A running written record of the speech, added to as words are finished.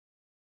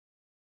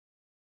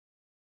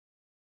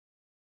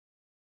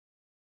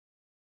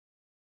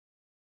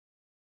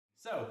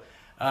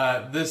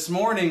This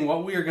morning,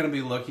 what we are going to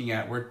be looking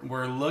at,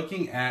 we're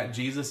looking at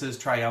Jesus'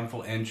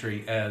 triumphal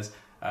entry as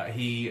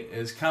he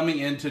is coming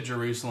into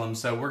Jerusalem.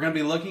 So we're going to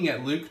be looking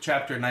at Luke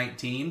chapter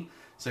 19.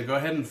 So go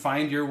ahead and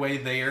find your way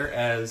there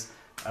as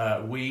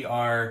we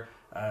are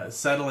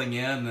settling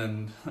in,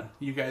 and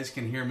you guys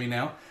can hear me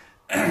now.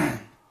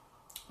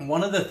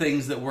 One of the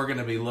things that we're going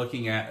to be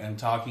looking at and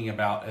talking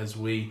about as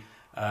we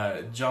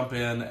jump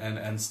in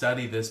and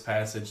study this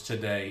passage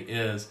today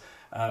is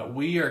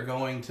we are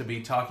going to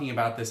be talking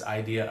about this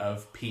idea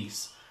of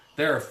peace.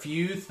 There are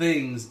few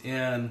things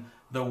in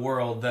the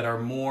world that are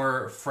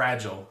more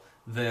fragile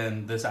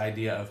than this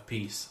idea of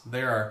peace.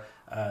 There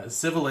are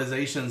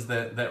civilizations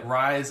that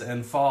rise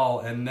and fall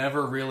and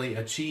never really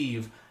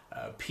achieve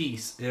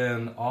peace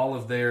in all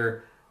of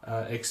their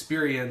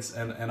experience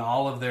and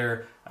all of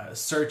their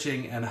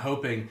searching and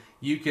hoping.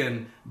 You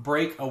can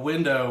break a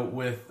window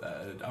with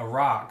a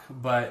rock,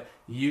 but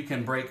you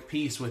can break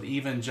peace with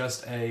even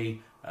just a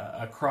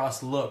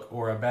cross look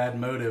or a bad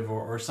motive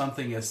or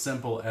something as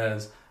simple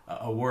as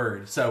a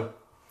word. So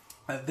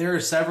there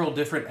are several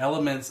different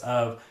elements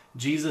of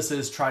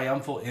Jesus's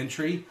triumphal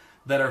entry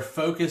that are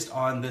focused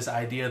on this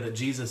idea that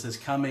Jesus is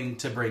coming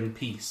to bring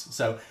peace.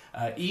 So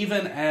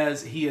even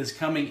as he is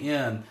coming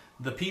in,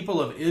 the people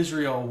of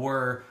Israel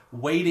were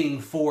waiting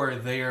for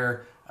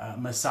their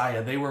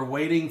Messiah. They were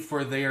waiting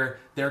for their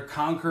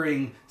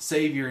conquering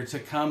Savior to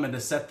come and to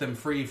set them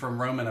free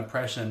from Roman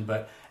oppression.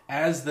 But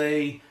as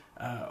they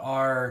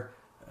are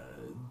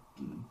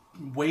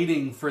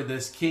waiting for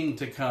this king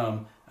to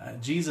come,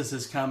 Jesus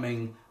is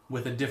coming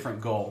with a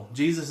different goal.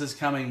 Jesus is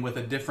coming with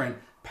a different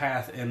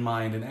path in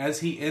mind. And as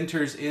he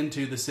enters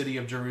into the city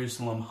of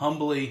Jerusalem,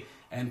 humbly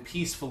and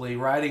peacefully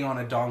riding on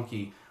a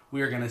donkey,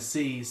 we are going to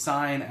see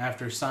sign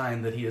after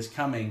sign that he is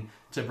coming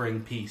to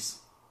bring peace.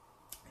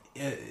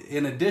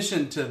 In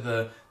addition to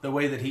the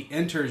way that he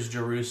enters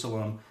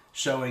Jerusalem,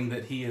 showing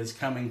that he is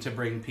coming to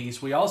bring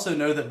peace, we also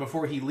know that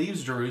before he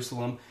leaves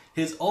Jerusalem,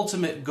 his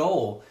ultimate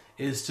goal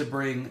is to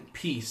bring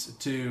peace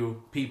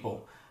to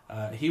people.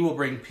 He will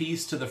bring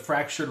peace to the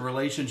fractured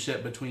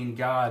relationship between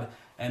God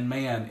and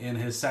man in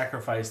his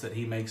sacrifice that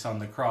he makes on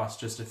the cross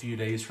just a few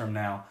days from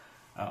now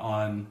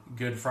on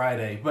Good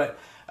Friday. But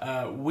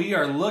we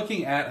are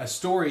looking at a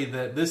story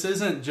that this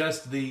isn't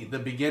just the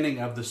beginning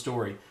of the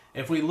story.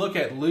 If we look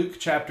at Luke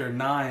chapter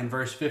 9,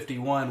 verse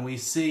 51, we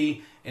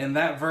see in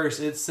that verse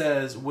it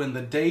says, when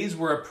the days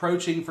were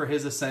approaching for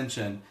his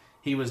ascension,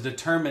 he was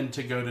determined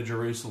to go to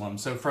Jerusalem.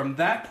 So from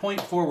that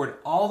point forward,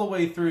 all the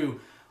way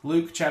through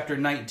Luke chapter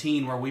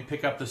 19, where we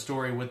pick up the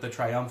story with the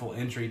triumphal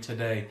entry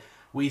today,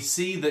 we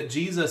see that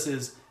Jesus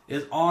is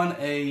on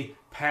a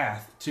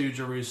path to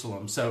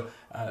Jerusalem. So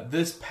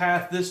this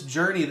path, this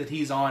journey that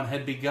he's on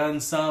had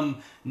begun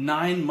some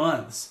 9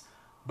 months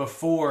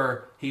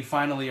before he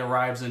finally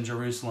arrives in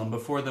Jerusalem,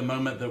 before the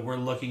moment that we're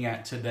looking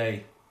at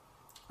today,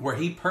 where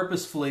he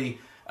purposefully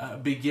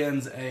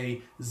begins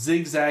a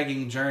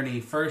zigzagging journey,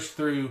 first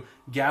through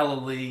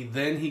Galilee,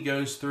 then he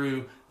goes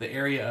through the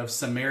area of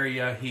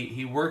Samaria,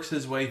 he works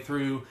his way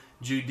through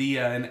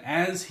Judea, and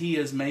as he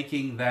is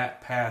making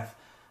that path,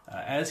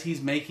 as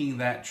he's making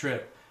that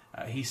trip,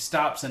 he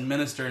stops and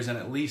ministers in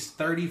at least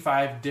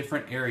 35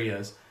 different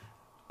areas,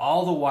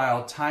 all the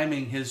while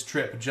timing his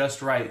trip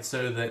just right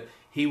so that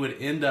he would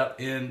end up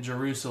in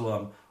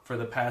Jerusalem for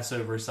the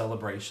Passover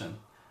celebration.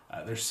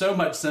 There's so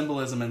much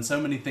symbolism and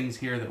so many things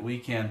here that we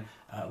can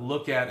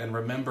look at and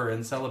remember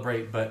and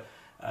celebrate, but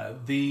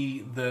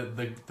the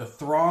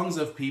throngs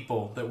of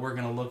people that we're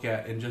going to look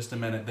at in just a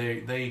minute,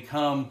 they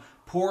come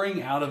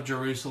pouring out of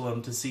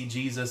Jerusalem to see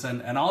Jesus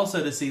and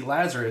also to see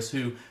Lazarus,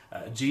 who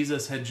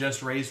Jesus had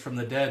just raised from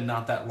the dead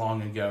not that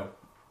long ago.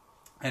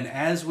 And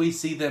as we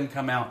see them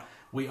come out,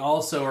 we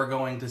also are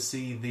going to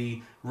see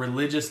the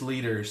religious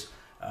leaders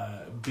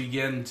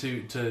begin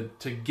to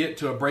get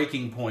to a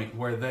breaking point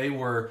where they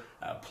were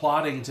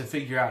plotting to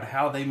figure out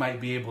how they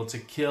might be able to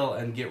kill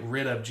and get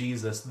rid of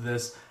Jesus,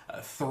 this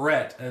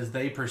threat as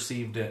they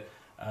perceived it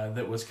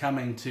that was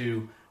coming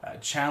to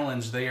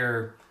challenge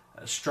their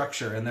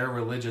structure and their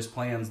religious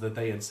plans that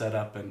they had set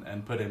up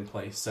and put in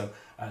place. So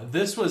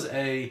this was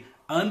a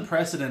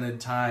unprecedented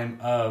time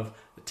of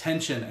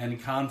tension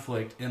and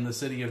conflict in the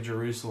city of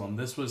Jerusalem.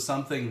 This was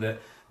something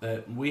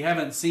that we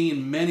haven't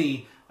seen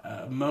many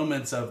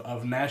moments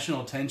of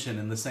national tension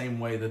in the same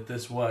way that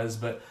this was,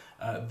 but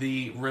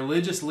the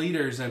religious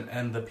leaders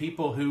and the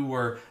people who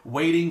were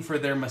waiting for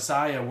their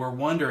Messiah were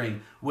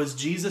wondering, was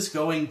Jesus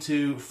going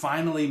to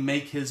finally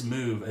make his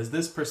move? As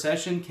this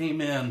procession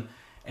came in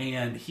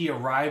and he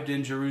arrived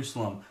in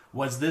Jerusalem,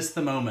 was this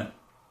the moment?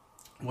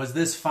 Was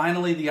this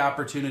finally the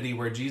opportunity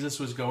where Jesus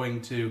was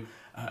going to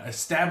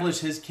establish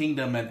his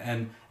kingdom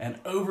and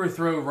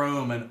overthrow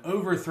Rome and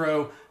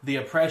overthrow the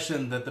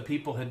oppression that the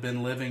people had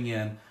been living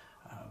in?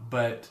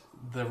 But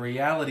the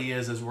reality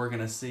is, as we're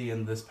going to see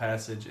in this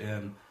passage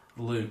in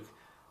Luke,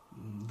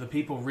 the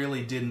people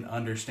really didn't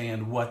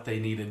understand what they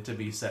needed to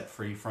be set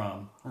free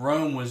from.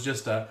 Rome was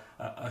just a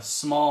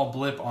small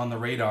blip on the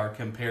radar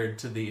compared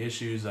to the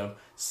issues of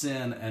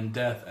sin and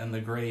death and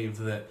the grave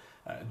that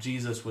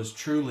Jesus was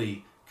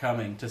truly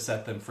coming to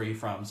set them free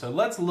from. So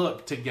let's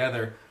look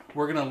together.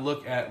 We're going to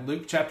look at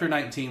Luke chapter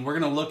 19. We're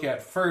going to look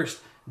at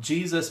first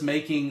Jesus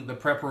making the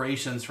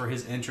preparations for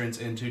his entrance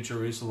into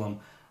Jerusalem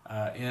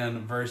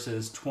in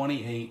verses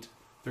 28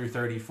 through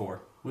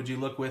 34. Would you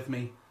look with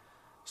me?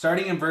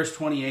 Starting in verse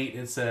 28,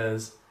 it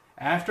says,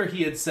 "After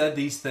he had said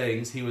these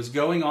things, he was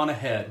going on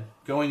ahead,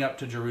 going up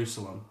to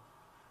Jerusalem.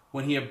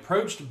 When he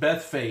approached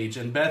Bethphage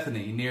and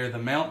Bethany near the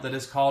mount that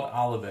is called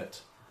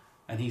Olivet,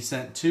 and he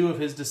sent 2 of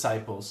his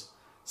disciples,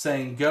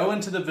 saying, 'Go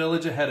into the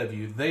village ahead of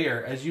you.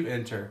 There, as you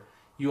enter,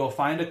 you will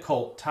find a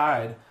colt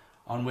tied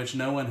on which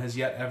no one has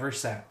yet ever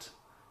sat.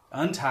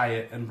 Untie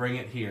it and bring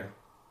it here.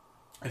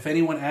 If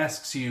anyone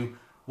asks you,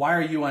 "Why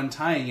are you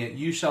untying it?"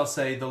 you shall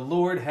say, "The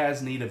Lord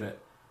has need of it."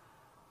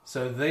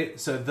 So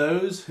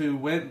those who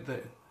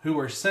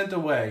were sent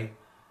away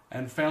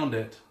and found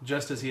it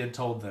just as he had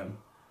told them.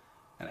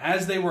 And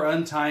as they were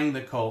untying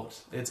the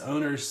colt, its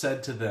owners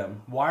said to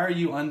them, "Why are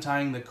you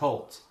untying the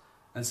colt?"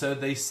 And so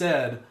they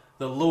said,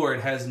 "The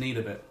Lord has need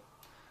of it."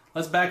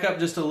 Let's back up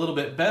just a little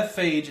bit.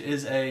 Bethphage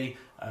is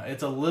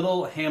it's a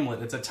little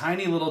hamlet. It's a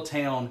tiny little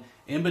town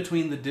in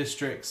between the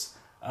districts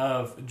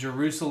of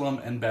Jerusalem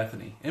and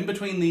Bethany. In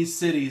between these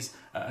cities,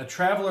 a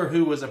traveler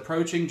who was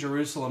approaching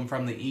Jerusalem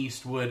from the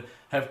east would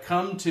have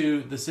come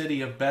to the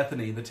city of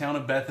Bethany, the town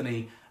of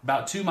Bethany,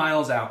 about 2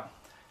 miles out.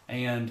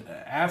 And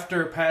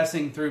after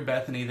passing through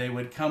Bethany, they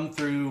would come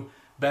through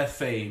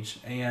Bethphage.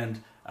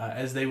 And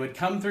as they would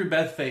come through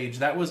Bethphage,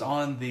 that was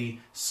on the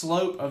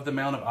slope of the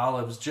Mount of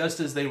Olives, just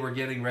as they were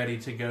getting ready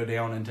to go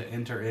down and to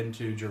enter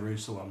into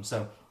Jerusalem.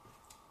 So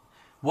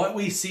what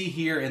we see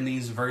here in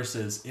these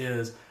verses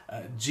is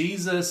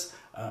Jesus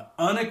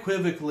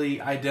unequivocally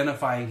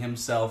identifying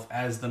himself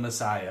as the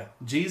Messiah.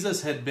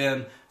 Jesus had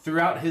been,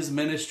 throughout his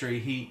ministry,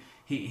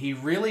 he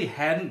really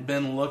hadn't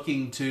been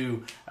looking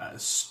to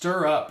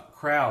stir up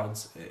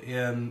crowds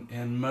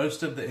in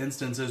most of the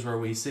instances where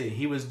we see.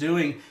 He was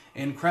doing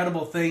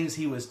incredible things.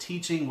 He was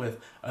teaching with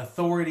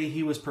authority.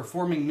 He was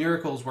performing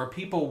miracles where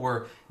people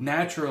were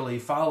naturally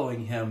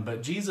following him.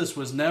 But Jesus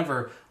was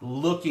never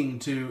looking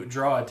to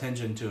draw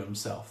attention to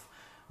himself.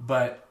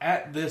 But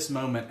at this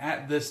moment,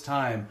 at this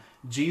time,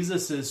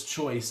 Jesus'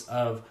 choice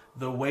of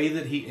the way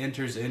that he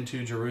enters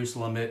into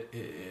Jerusalem,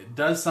 it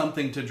does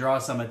something to draw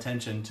some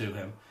attention to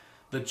him.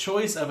 The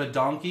choice of a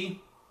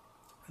donkey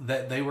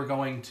that they were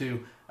going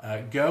to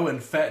go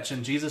and fetch,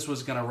 and Jesus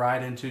was going to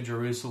ride into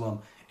Jerusalem,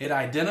 it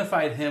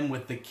identified him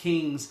with the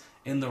kings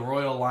in the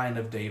royal line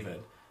of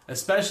David,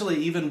 especially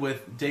even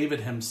with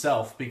David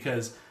himself,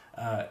 because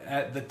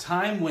at the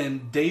time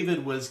when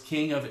David was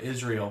king of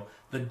Israel,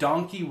 the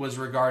donkey was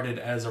regarded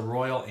as a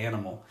royal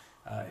animal.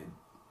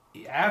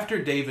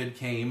 After David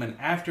came and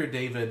after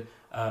David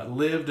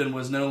lived and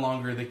was no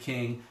longer the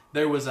king,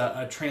 there was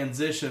a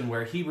transition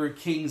where Hebrew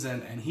kings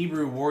and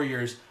Hebrew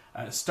warriors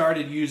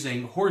started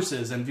using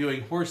horses and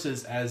viewing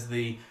horses as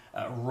the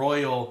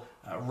royal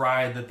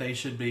ride that they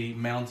should be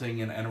mounting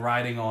and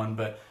riding on.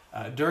 But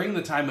during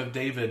the time of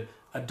David,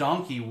 a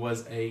donkey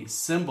was a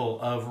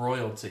symbol of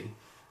royalty.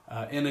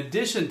 In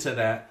addition to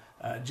that,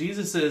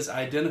 Jesus'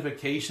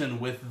 identification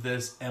with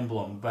this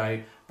emblem,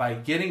 by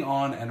getting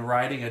on and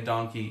riding a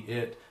donkey,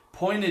 it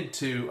pointed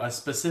to a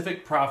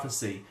specific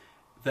prophecy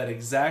that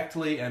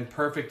exactly and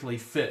perfectly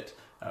fit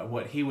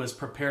what he was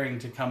preparing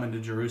to come into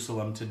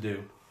Jerusalem to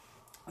do.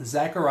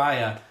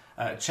 Zechariah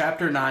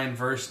chapter 9,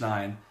 verse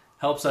 9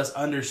 helps us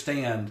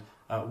understand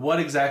what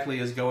exactly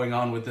is going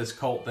on with this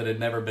colt that had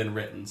never been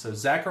written. So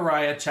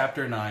Zechariah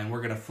chapter 9,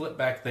 we're going to flip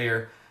back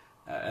there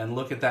and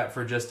look at that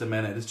for just a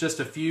minute. It's just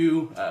a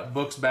few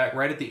books back,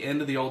 right at the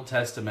end of the Old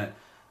Testament.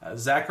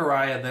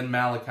 Zechariah, then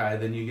Malachi,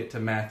 then you get to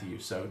Matthew.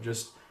 So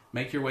just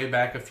make your way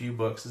back a few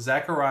books.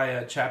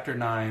 Zechariah chapter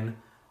 9,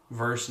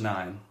 verse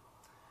 9.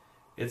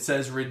 It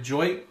says,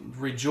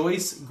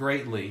 Rejoice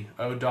greatly,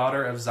 O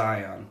daughter of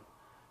Zion.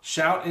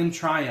 Shout in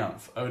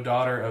triumph, O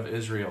daughter of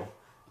Israel.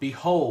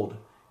 Behold,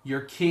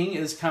 your king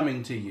is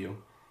coming to you.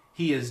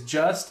 He is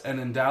just and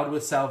endowed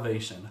with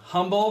salvation,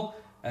 humble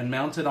and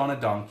mounted on a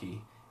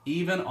donkey,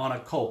 even on a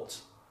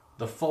colt,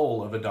 the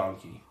foal of a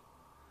donkey.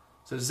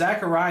 So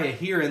Zechariah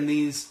here in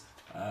these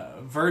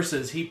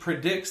verses, he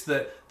predicts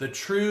that the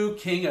true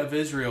king of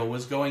Israel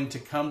was going to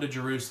come to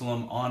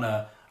Jerusalem on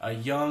a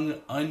young,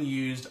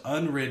 unused,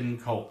 unridden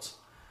colt.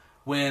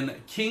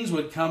 When kings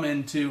would come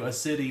into a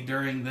city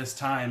during this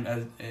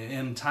time,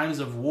 in times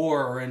of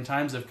war or in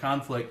times of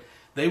conflict,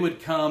 they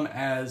would come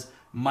as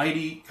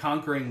mighty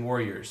conquering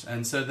warriors.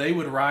 And so they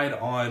would ride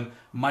on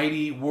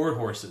mighty war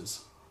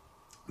horses.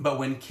 But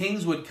when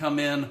kings would come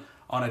in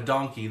on a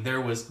donkey,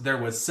 there was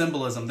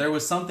symbolism. There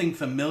was something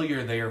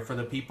familiar there for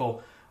the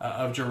people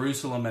of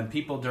Jerusalem and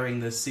people during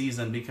this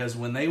season, because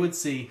when they would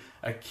see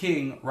a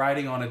king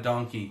riding on a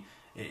donkey,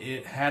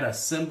 it had a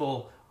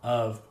symbol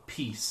of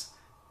peace.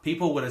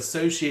 People would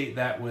associate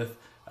that with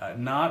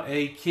not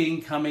a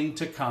king coming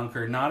to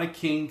conquer, not a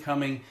king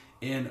coming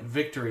in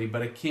victory,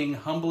 but a king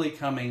humbly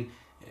coming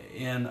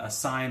in a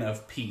sign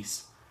of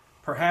peace.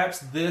 Perhaps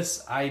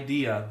this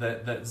idea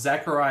that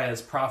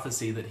Zechariah's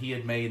prophecy that he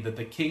had made, that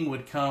the king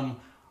would come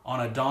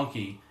on a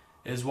donkey,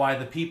 is why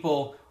the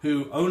people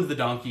who owned the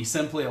donkey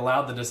simply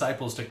allowed the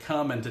disciples to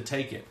come and to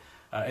take it.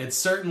 It's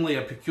certainly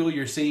a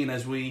peculiar scene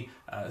as we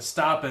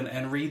stop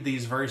and read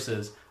these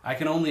verses. I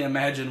can only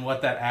imagine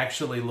what that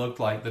actually looked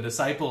like. The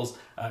disciples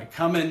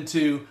come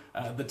into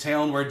the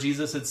town where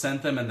Jesus had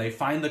sent them, and they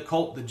find the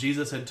colt that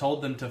Jesus had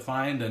told them to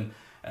find. And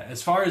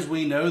as far as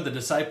we know, the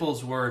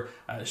disciples were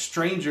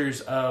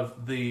strangers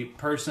of the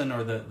person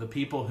or the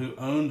people who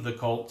owned the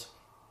colt.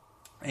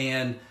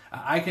 And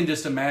I can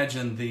just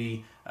imagine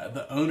the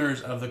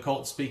owners of the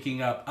colt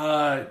speaking up.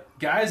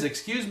 Guys,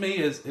 excuse me,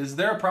 is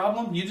there a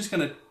problem? You just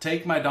going to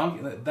take my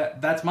donkey?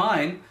 That's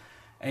mine.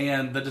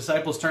 And the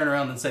disciples turn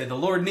around and say, the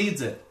Lord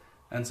needs it.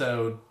 And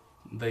so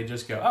they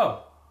just go,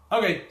 oh,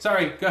 okay,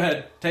 sorry, go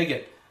ahead, take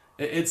it.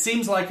 It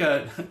seems like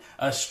a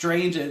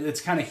strange, it's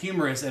kind of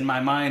humorous in my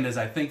mind as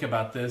I think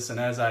about this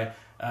and as I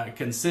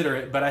consider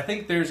it. But I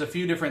think there's a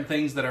few different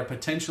things that are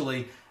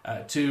potentially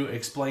to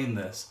explain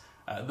this.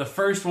 The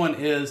first one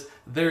is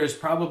there is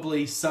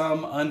probably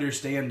some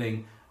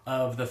understanding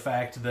of the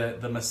fact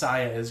that the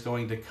Messiah is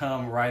going to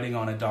come riding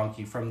on a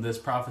donkey from this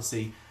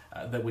prophecy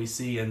that we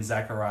see in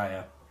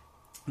Zechariah.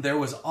 There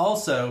was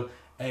also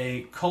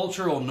a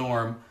cultural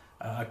norm,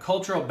 a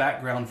cultural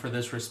background for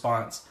this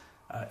response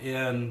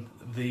in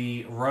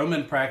the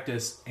Roman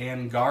practice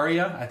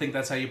Angaria. I think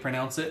that's how you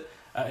pronounce it.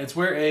 It's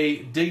where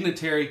a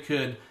dignitary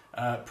could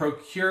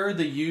procure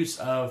the use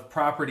of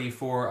property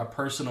for a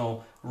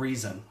personal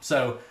reason.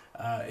 So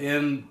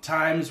in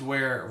times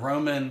where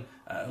Roman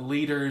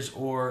leaders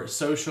or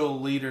social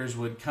leaders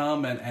would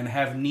come and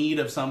have need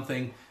of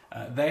something,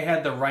 they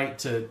had the right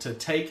to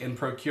take and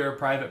procure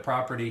private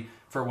property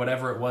for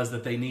whatever it was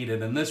that they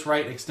needed. And this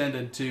right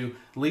extended to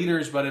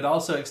leaders, but it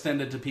also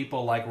extended to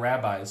people like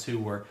rabbis who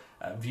were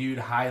viewed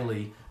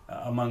highly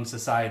among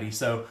society.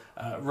 So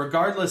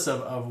regardless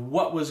of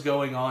what was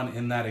going on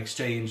in that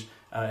exchange,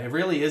 it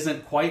really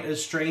isn't quite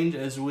as strange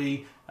as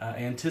we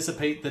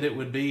anticipate that it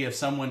would be if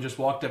someone just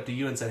walked up to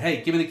you and said,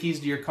 hey, give me the keys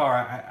to your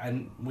car,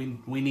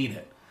 we need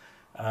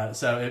it.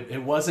 So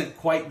it wasn't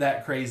quite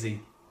that crazy.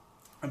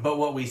 But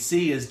what we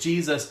see is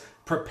Jesus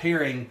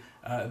preparing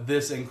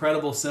this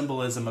incredible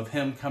symbolism of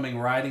him coming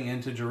riding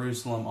into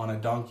Jerusalem on a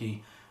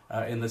donkey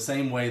in the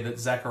same way that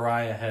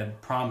Zechariah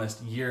had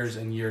promised years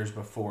and years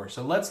before.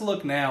 So let's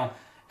look now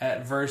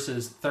at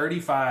verses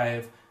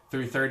 35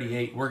 through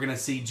 38. We're going to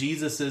see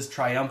Jesus'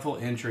 triumphal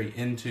entry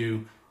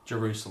into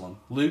Jerusalem.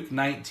 Luke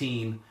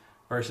 19,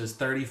 verses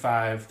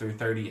 35 through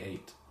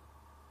 38.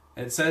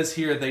 It says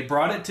here, they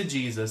brought it to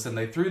Jesus, and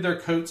they threw their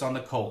coats on the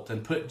colt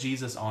and put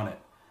Jesus on it.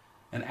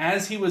 And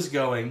as he was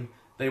going,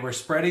 they were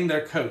spreading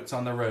their coats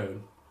on the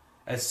road.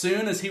 As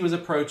soon as he was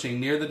approaching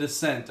near the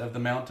descent of the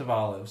Mount of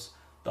Olives,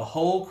 the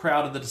whole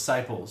crowd of the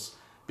disciples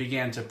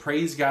began to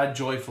praise God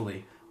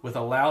joyfully with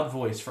a loud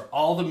voice for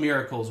all the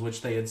miracles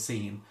which they had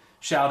seen,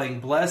 shouting,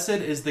 "Blessed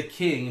is the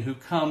King who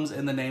comes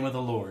in the name of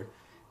the Lord.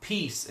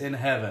 Peace in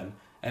heaven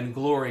and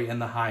glory in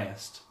the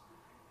highest."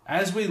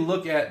 As we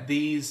look at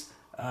these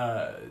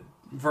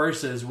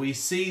verses, we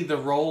see the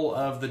role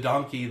of the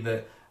donkey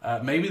that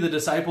maybe the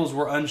disciples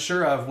were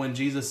unsure of when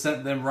Jesus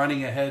sent them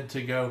running ahead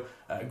to go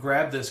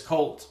grab this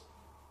colt.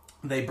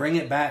 They bring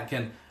it back,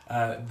 and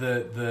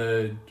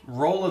the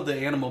role of the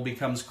animal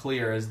becomes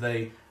clear as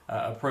they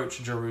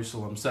approach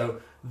Jerusalem.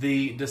 So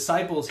the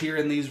disciples here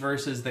in these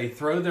verses, they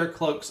throw their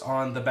cloaks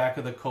on the back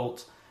of the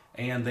colt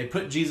and they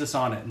put Jesus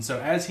on it. And so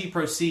as he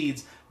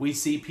proceeds, we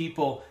see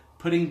people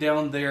putting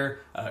down their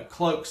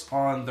cloaks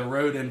on the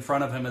road in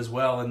front of him as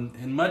well, and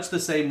in much the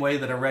same way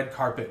that a red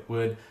carpet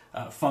would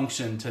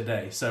function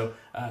today. So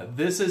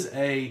this is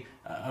a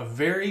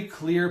very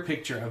clear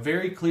picture, a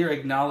very clear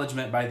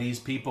acknowledgement by these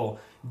people.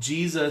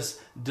 Jesus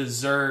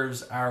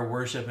deserves our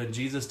worship and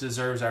Jesus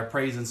deserves our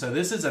praise. And so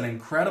this is an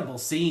incredible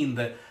scene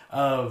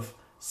of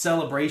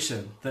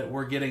celebration that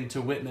we're getting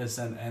to witness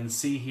and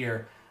see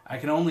here. I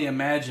can only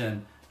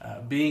imagine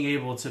being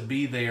able to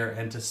be there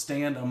and to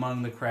stand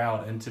among the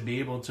crowd and to be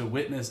able to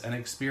witness and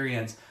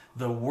experience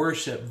the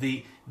worship,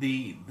 the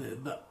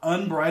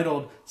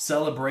unbridled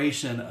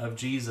celebration of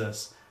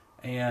Jesus.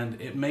 And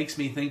it makes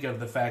me think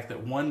of the fact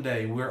that one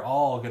day we're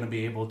all going to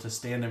be able to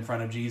stand in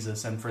front of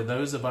Jesus. And for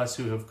those of us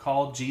who have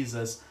called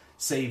Jesus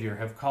Savior,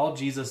 have called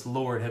Jesus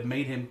Lord, have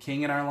made him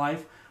King in our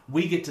life,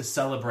 we get to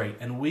celebrate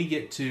and we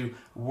get to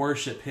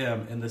worship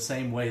him in the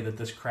same way that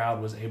this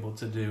crowd was able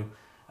to do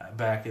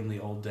back in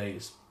the old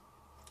days.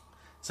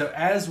 So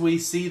as we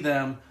see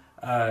them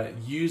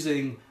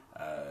using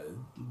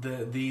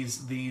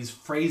these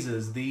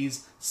phrases,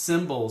 these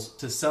symbols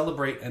to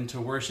celebrate and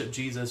to worship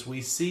Jesus,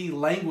 we see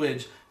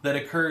language that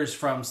occurs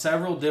from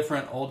several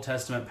different Old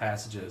Testament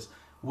passages.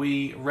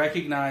 We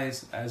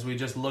recognize, as we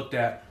just looked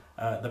at,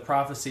 the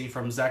prophecy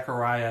from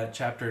Zechariah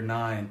chapter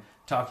 9,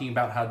 talking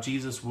about how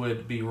Jesus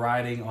would be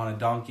riding on a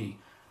donkey.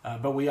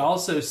 But we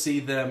also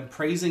see them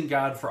praising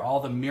God for all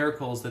the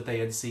miracles that they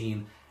had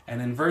seen.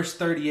 And in verse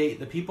 38,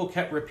 the people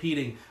kept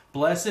repeating,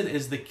 "Blessed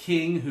is the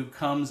King who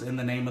comes in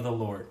the name of the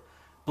Lord.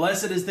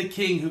 Blessed is the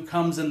King who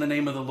comes in the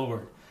name of the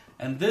Lord."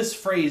 And this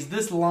phrase,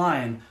 this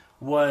line,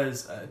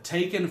 was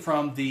taken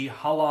from the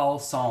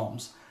Hallel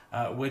Psalms.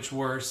 which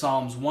were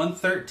Psalms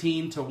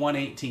 113 to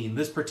 118.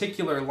 This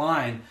particular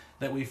line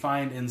that we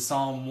find in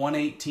Psalm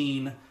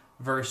 118,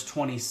 verse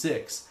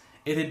 26,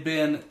 it had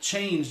been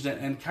changed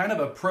and kind of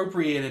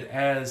appropriated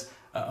as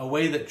a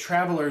way that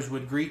travelers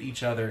would greet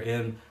each other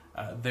in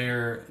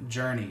their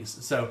journeys.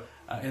 So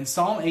in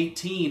Psalm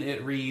 18,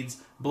 it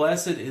reads,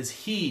 "Blessed is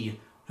he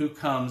who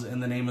comes in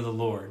the name of the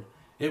Lord."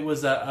 It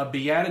was a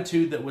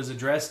beatitude that was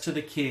addressed to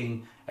the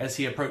king as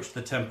he approached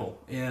the temple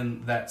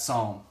in that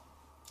psalm.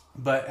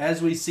 But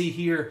as we see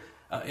here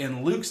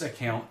in Luke's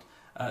account,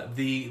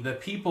 the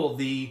people,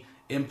 the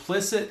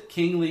implicit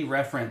kingly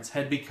reference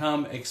had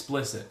become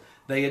explicit.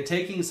 They had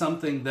taken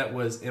something that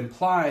was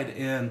implied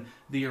in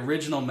the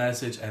original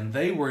message, and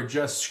they were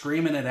just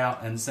screaming it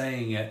out and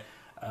saying it.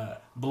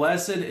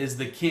 Blessed is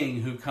the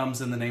King who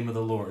comes in the name of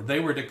the Lord. They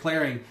were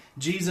declaring,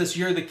 Jesus,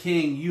 you're the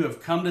King. You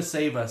have come to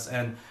save us.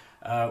 And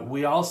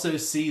we also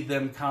see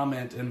them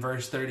comment in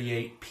verse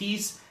 38,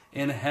 peace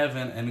in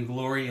heaven and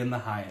glory in the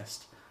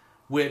highest.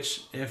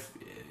 Which, if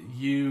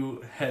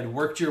you had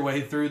worked your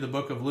way through the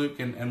book of Luke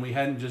and we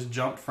hadn't just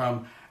jumped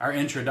from our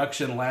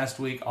introduction last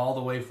week all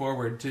the way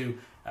forward to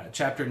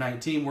chapter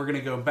 19, we're going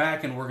to go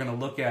back and we're going to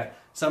look at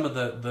some of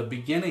the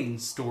beginning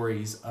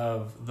stories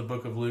of the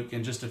book of Luke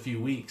in just a few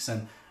weeks.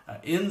 And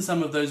in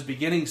some of those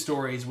beginning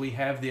stories, we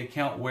have the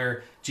account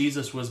where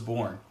Jesus was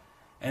born.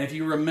 And if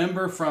you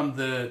remember from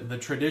the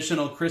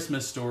traditional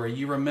Christmas story,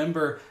 you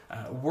remember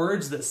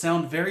words that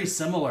sound very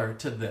similar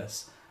to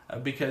this.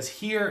 Because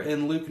here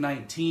in Luke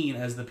 19,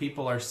 as the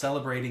people are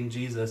celebrating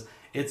Jesus,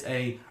 it's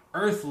a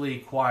earthly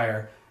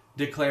choir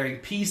declaring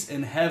peace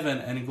in heaven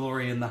and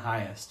glory in the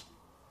highest.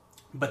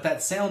 But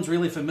that sounds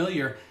really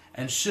familiar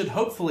and should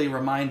hopefully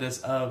remind us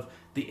of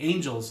the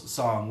angels'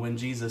 song when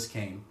Jesus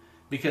came.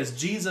 Because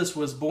Jesus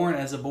was born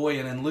as a boy,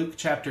 and in Luke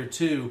chapter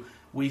 2,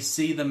 we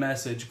see the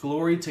message,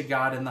 glory to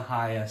God in the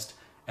highest,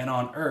 and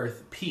on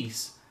earth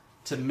peace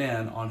to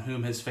men on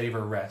whom his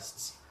favor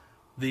rests.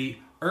 The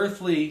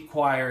earthly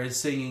choir is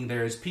singing,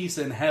 there is peace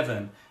in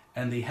heaven,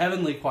 and the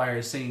heavenly choir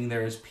is singing,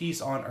 there is peace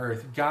on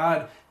earth.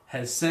 God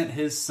has sent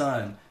his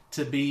Son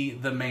to be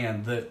the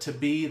man, to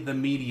be the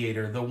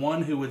mediator, the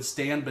one who would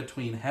stand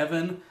between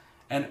heaven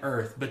and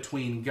earth,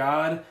 between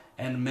God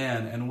and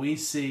men. And we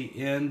see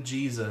in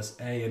Jesus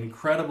an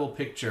incredible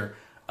picture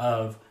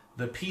of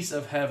the peace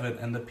of heaven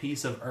and the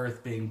peace of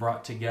earth being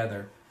brought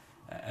together,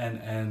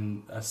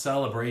 and a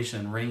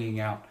celebration ringing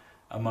out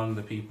among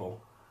the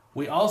people.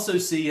 We also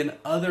see in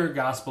other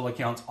gospel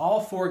accounts, all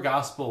four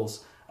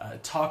gospels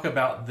talk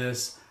about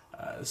this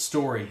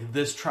story,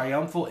 this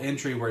triumphal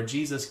entry where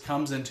Jesus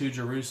comes into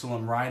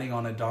Jerusalem riding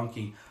on a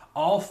donkey.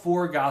 All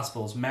four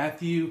gospels,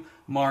 Matthew,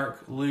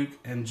 Mark, Luke,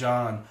 and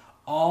John,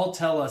 all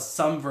tell us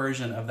some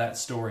version of that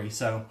story.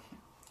 So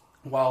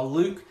while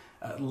Luke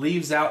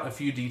leaves out a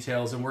few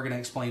details, and we're going to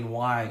explain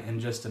why in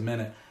just a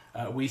minute,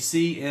 we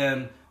see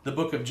in the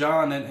book of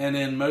John and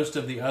in most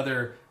of the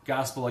other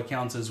gospel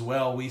accounts as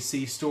well, we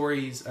see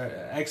stories,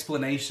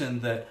 explanation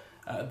that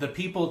the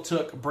people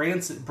took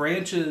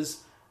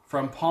branches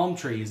from palm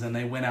trees and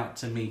they went out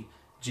to meet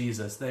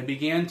Jesus. They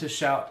began to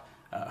shout,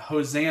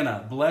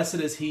 Hosanna, blessed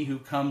is he who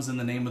comes in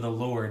the name of the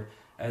Lord,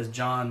 as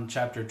John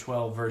chapter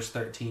 12 verse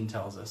 13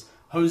 tells us.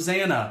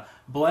 Hosanna,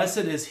 blessed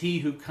is he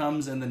who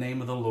comes in the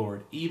name of the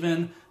Lord,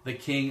 even the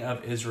King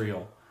of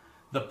Israel.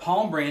 The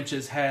palm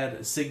branches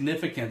had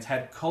significance,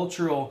 had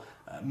cultural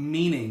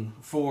meaning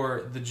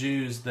for the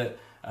Jews that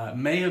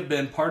may have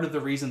been part of the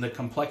reason, the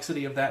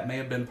complexity of that may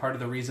have been part of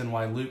the reason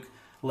why Luke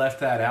left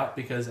that out,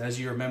 because as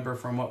you remember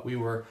from what we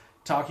were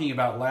talking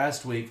about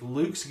last week,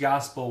 Luke's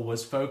gospel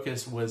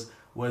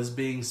was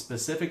being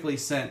specifically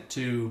sent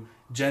to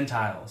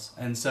Gentiles.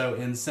 And so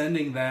in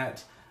sending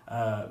that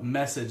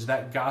message,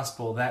 that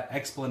gospel, that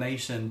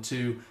explanation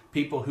to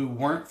people who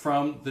weren't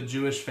from the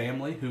Jewish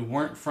family, who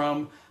weren't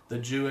from the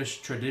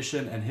Jewish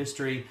tradition and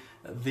history,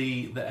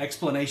 the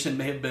explanation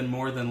may have been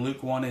more than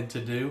Luke wanted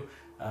to do,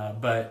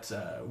 but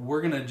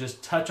we're going to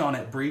just touch on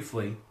it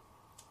briefly.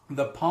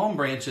 The palm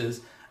branches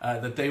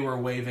that they were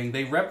waving,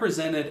 they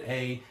represented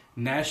a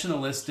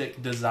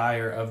nationalistic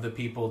desire of the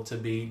people to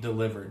be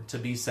delivered, to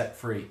be set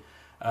free.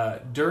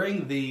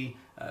 During the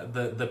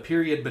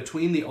period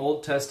between the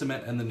Old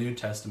Testament and the New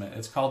Testament,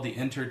 it's called the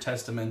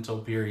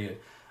intertestamental period,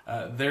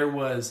 there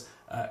was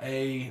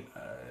a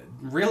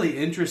really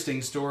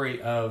interesting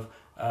story of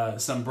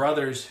some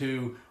brothers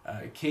who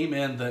came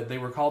in, they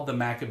were called the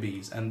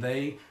Maccabees, and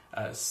they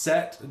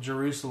set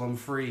Jerusalem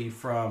free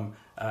from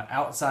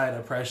outside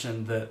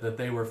oppression that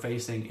they were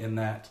facing in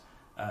that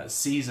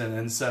season.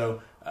 And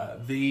so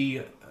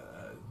the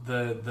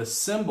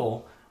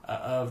symbol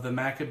of the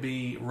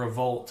Maccabee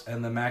revolt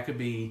and the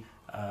Maccabee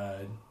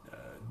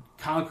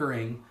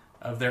conquering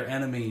of their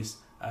enemies,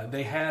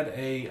 they had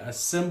a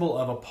symbol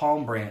of a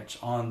palm branch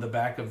on the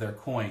back of their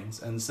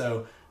coins. And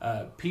so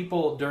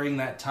people during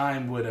that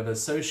time would have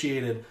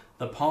associated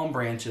the palm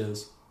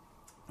branches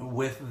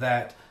with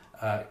that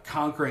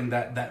conquering,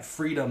 that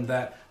freedom,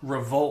 that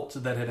revolt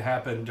that had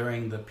happened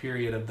during the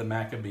period of the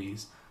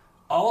Maccabees.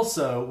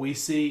 Also, we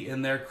see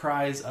in their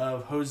cries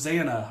of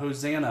Hosanna,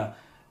 Hosanna,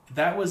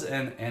 That was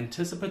an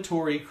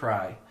anticipatory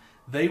cry.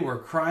 They were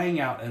crying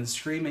out and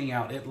screaming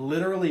out. It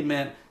literally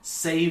meant,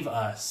 save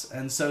us.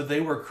 And so they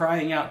were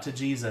crying out to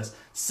Jesus,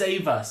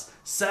 save us,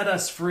 set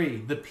us free.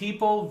 The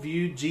people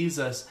viewed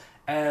Jesus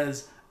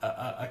as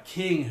a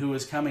king who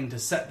was coming to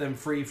set them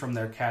free from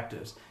their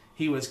captives.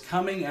 He was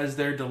coming as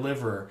their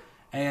deliverer.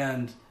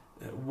 And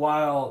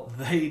while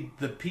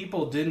the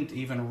people didn't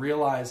even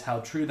realize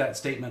how true that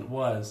statement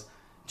was,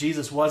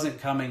 Jesus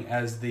wasn't coming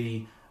as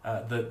the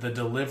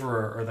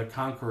deliverer or the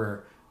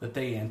conqueror that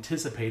they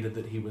anticipated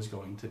that he was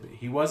going to be.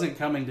 He wasn't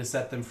coming to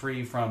set them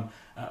free from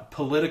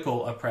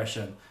political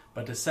oppression,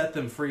 but to set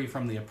them free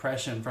from the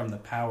oppression, from the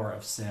power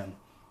of sin.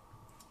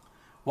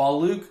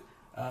 While Luke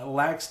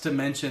lacks to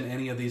mention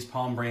any of these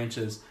palm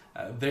branches,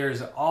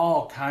 there's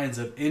all kinds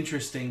of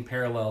interesting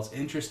parallels,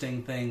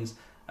 interesting things.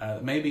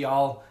 Maybe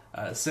I'll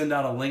send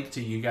out a link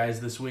to you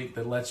guys this week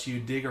that lets you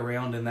dig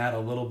around in that a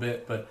little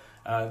bit, but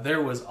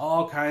there was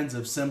all kinds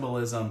of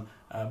symbolism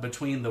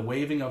between the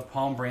waving of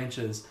palm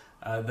branches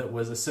that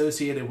was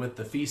associated with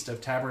the Feast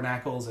of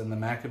Tabernacles and the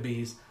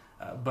Maccabees.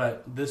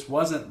 But this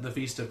wasn't the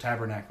Feast of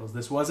Tabernacles.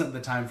 This wasn't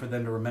the time for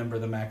them to remember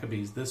the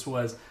Maccabees. This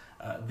was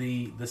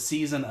the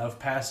season of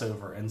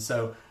Passover. And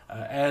so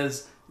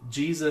as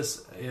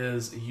Jesus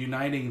is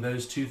uniting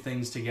those two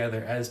things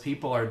together, as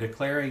people are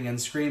declaring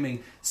and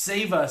screaming,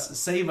 save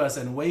us,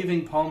 and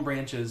waving palm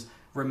branches,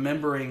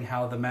 remembering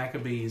how the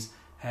Maccabees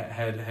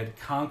had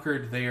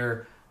conquered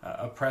their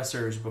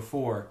oppressors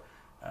before,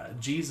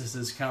 Jesus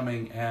is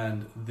coming,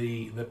 and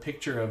the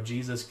picture of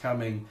Jesus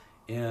coming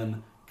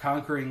in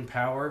conquering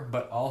power,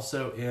 but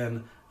also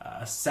in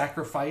a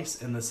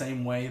sacrifice in the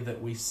same way that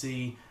we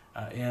see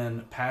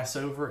in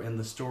Passover, in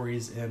the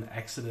stories in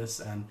Exodus,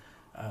 and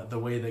the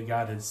way that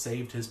God had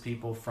saved his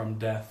people from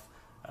death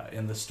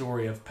in the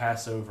story of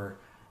Passover.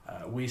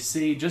 We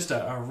see just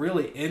a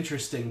really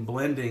interesting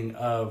blending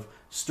of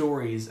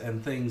stories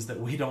and things that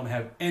we don't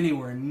have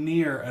anywhere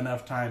near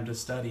enough time to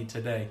study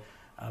today.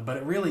 But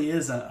it really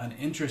is an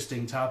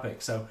interesting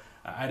topic. So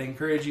I'd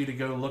encourage you to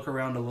go look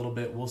around a little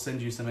bit. We'll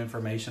send you some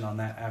information on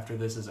that after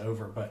this is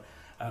over. But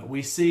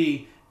we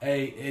see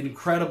an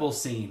incredible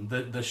scene.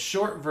 The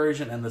short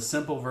version and the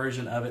simple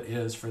version of it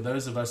is, for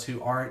those of us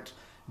who aren't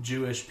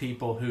Jewish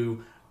people,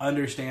 who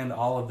understand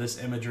all of this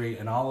imagery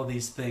and all of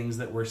these things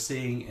that we're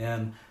seeing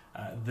in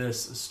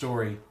this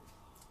story,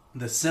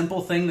 the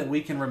simple thing that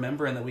we can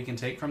remember and that we can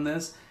take from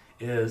this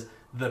is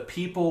the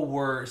people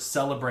were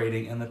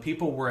celebrating and the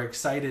people were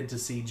excited to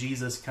see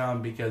Jesus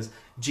come, because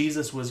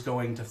Jesus was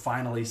going to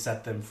finally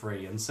set them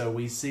free. And so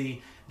we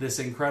see this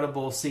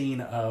incredible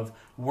scene of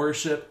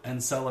worship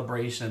and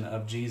celebration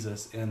of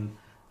Jesus in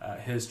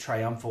his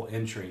triumphal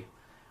entry.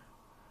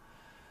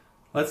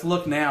 Let's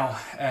look now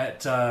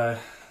at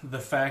the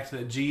fact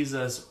that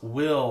Jesus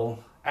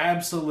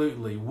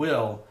absolutely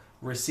will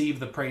receive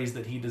the praise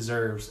that he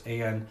deserves,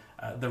 and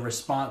the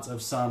response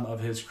of some of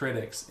his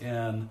critics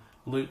in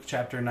Luke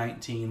chapter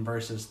 19,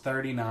 verses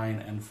 39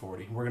 and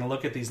 40. We're going to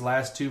look at these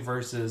last two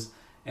verses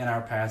in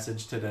our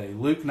passage today.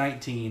 Luke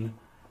 19,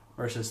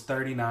 verses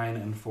 39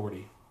 and 40.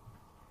 It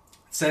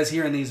says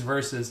here in these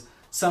verses,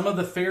 some of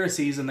the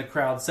Pharisees in the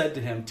crowd said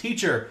to him,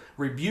 "Teacher,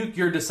 rebuke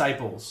your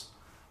disciples."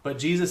 But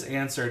Jesus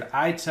answered,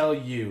 "I tell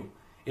you,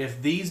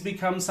 if these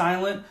become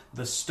silent,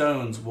 the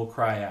stones will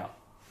cry out."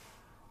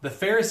 The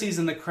Pharisees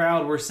in the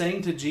crowd were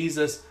saying to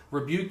Jesus,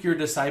 "Rebuke your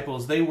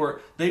disciples." They were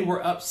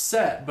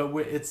upset, but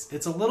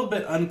it's a little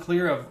bit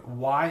unclear of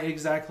why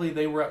exactly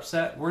they were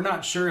upset. We're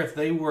not sure if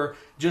they were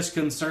just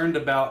concerned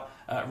about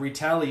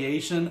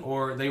retaliation,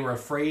 or they were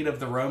afraid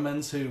of the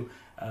Romans, who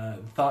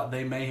thought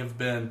they may have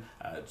been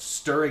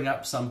stirring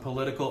up some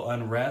political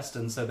unrest,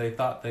 and so they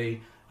thought the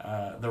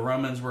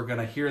Romans were going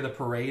to hear the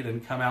parade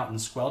and come out and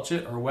squelch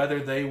it, or whether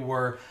they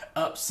were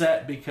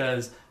upset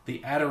because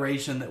the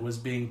adoration that was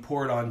being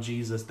poured on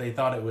Jesus, they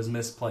thought it was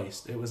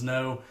misplaced. It was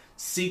no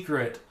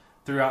secret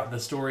throughout the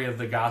story of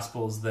the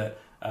Gospels that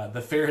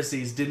the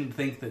Pharisees didn't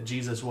think that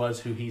Jesus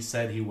was who he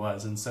said he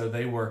was, and so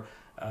they were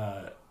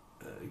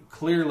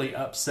clearly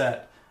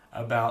upset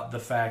about the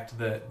fact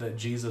that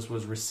Jesus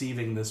was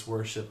receiving this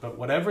worship. But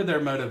whatever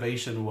their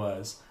motivation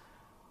was,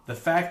 the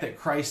fact that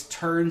Christ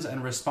turns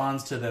and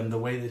responds to them the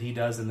way that he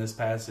does in this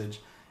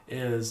passage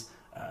is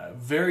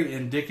very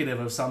indicative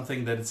of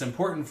something that it's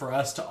important for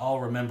us to all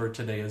remember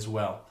today as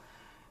well.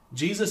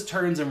 Jesus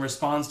turns and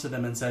responds to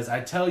them and says,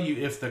 "I tell you,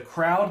 if the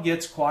crowd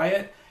gets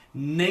quiet,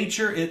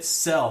 nature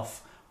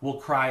itself will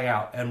cry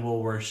out and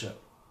will worship."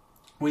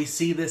 We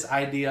see this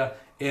idea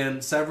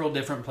in several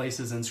different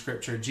places in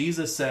Scripture.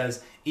 Jesus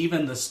says,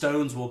 even the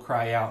stones will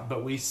cry out.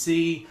 But we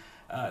see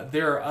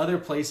there are other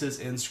places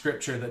in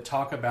Scripture that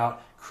talk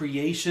about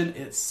creation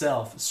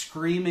itself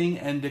screaming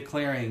and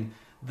declaring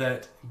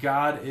that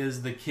God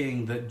is the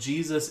King, that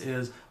Jesus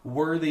is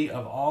worthy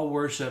of all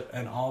worship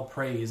and all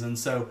praise. And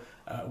so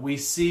we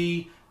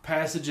see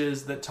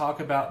passages that talk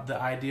about the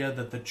idea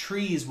that the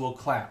trees will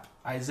clap.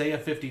 Isaiah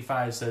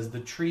 55 says the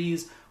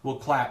trees will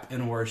clap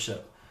in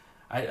worship.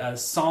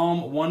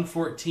 Psalm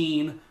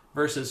 114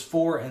 verses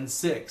 4 and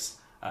 6,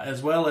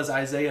 as well as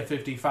Isaiah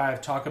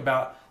 55, talk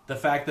about the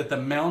fact that the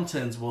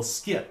mountains will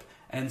skip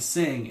and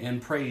sing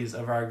in praise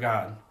of our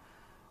God.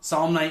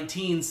 Psalm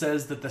 19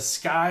 says that the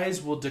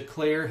skies will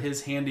declare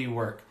his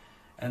handiwork.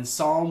 And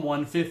Psalm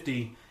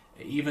 150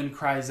 even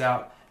cries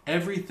out,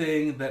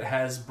 everything that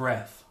has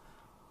breath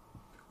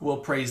will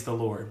praise the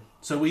Lord.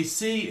 So we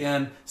see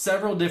in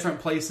several different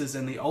places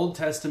in the Old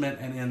Testament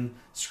and in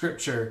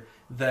Scripture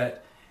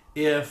that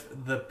if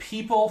the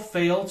people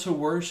fail to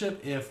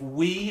worship, if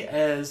we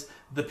as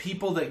the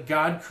people that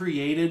God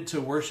created to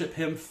worship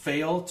him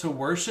fail to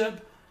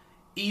worship,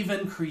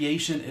 even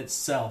creation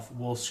itself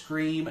will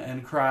scream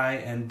and cry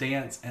and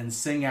dance and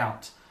sing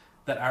out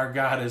that our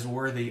God is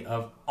worthy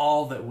of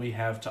all that we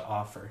have to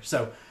offer.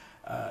 So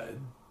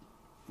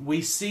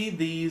we see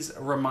these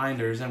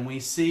reminders, and we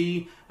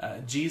see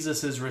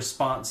Jesus'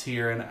 response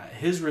here, and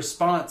his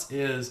response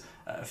is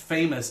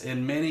famous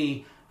in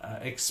many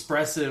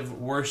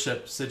expressive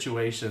worship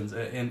situations.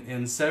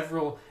 In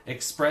several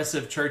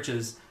expressive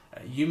churches,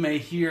 you may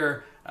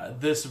hear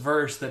this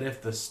verse that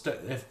if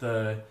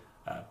the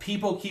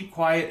people keep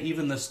quiet,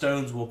 even the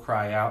stones will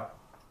cry out.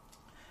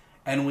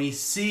 And we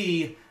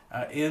see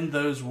in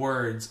those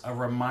words a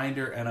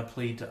reminder and a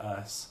plea to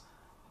us.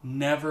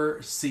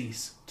 Never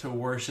cease to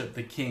worship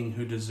the King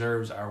who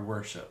deserves our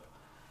worship.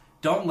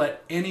 Don't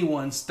let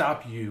anyone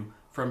stop you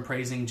from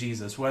praising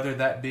Jesus, whether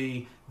that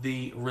be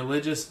the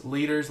religious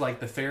leaders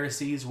like the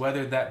Pharisees,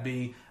 whether that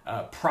be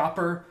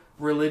proper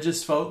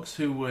religious folks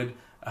who would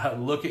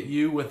look at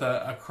you with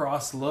a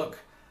cross look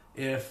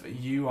if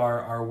you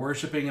are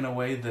worshiping in a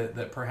way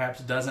that perhaps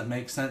doesn't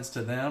make sense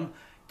to them.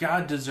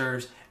 God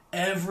deserves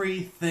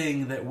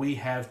everything that we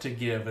have to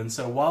give. And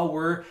so while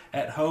we're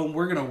at home,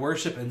 we're going to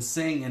worship and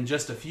sing in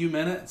just a few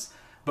minutes.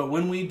 But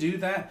when we do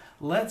that,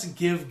 let's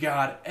give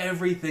God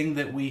everything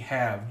that we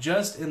have,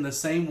 just in the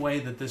same way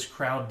that this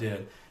crowd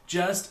did,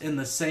 just in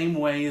the same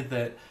way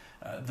that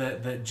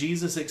that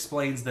Jesus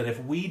explains that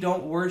if we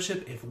don't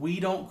worship, if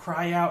we don't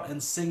cry out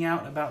and sing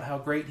out about how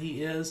great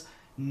he is,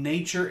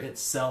 nature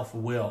itself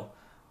will.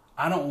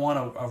 I don't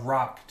want a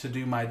rock to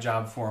do my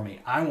job for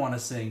me. I want to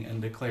sing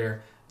and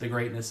declare the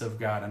greatness of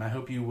God, and I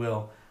hope you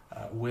will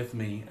with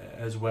me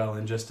as well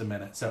in just a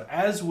minute. So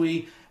as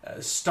we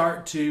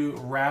start to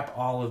wrap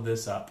all of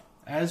this up,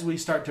 as we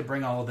start to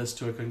bring all of this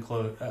to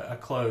a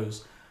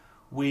close,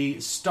 we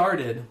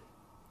started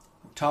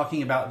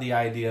talking about the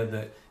idea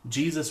that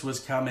Jesus was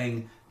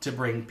coming to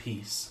bring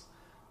peace.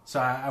 So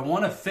I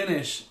want to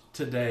finish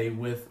today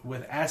with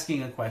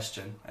asking a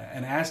question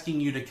and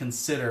asking you to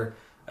consider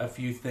a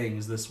few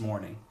things this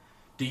morning.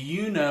 Do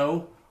you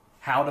know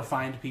how to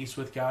find peace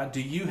with God?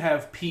 Do you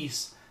have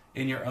peace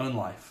in your own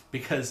life?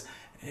 Because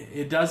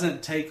it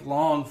doesn't take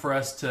long for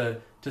us to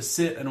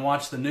sit and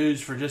watch the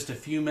news for just a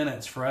few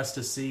minutes for us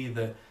to see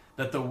that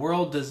the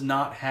world does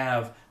not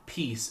have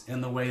peace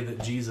in the way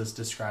that Jesus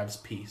describes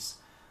peace.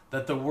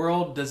 That the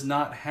world does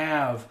not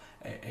have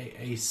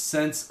a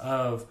sense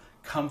of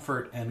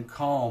comfort and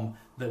calm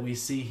that we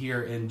see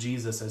here in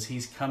Jesus as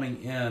he's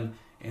coming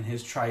in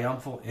his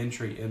triumphal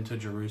entry into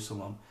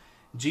Jerusalem.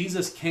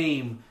 Jesus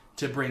came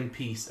to bring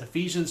peace.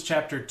 Ephesians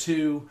chapter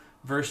 2,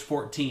 verse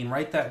 14.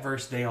 Write that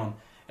verse down.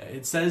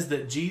 It says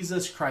that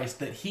Jesus Christ,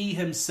 that he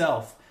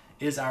himself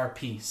is our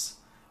peace.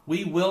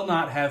 We will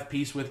not have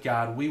peace with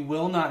God. We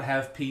will not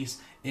have peace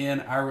in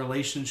our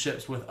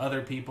relationships with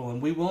other people.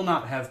 And we will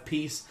not have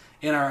peace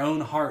in our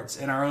own hearts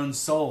and our own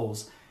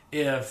souls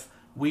if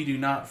we do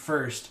not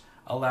first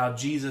allow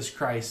Jesus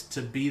Christ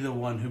to be the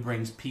one who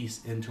brings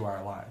peace into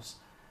our lives.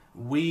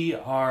 We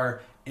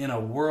are in a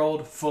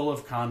world full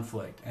of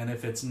conflict, and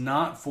if it's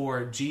not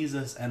for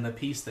Jesus and the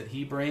peace that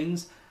he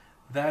brings,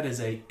 that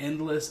is a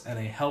endless and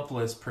a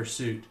helpless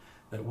pursuit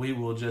that we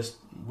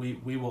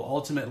will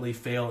ultimately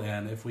fail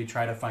in if we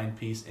try to find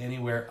peace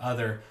anywhere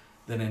other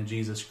than in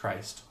Jesus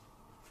Christ.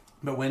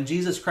 But when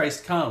Jesus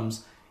Christ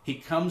comes, he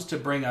comes to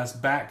bring us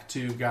back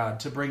to God,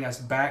 to bring us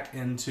back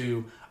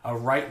into a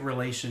right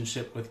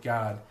relationship with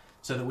God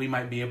so that we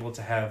might be able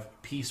to have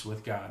peace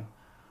with God.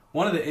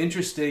 One of the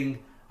interesting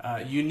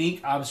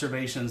unique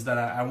observations that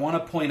I want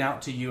to point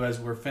out to you as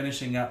we're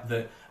finishing up,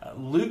 that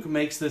Luke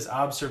makes this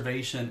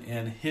observation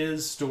in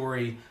his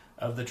story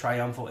of the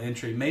triumphal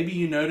entry. Maybe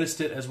you noticed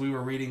it as we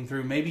were reading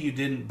through, maybe you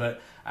didn't,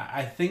 but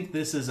I think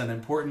this is an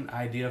important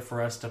idea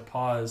for us to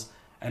pause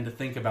and to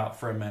think about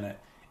for a minute.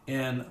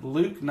 In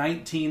Luke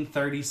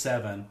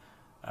 19:37,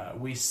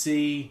 we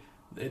see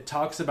it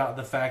talks about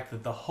the fact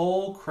that the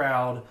whole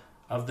crowd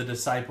of the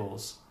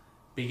disciples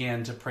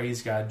began to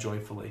praise God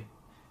joyfully.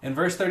 In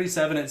verse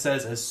 37 it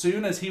says, as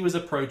soon as he was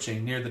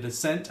approaching near the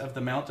descent of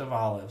the Mount of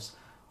Olives,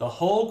 the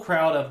whole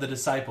crowd of the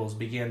disciples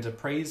began to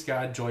praise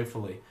God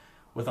joyfully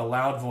with a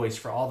loud voice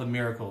for all the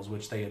miracles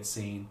which they had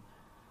seen.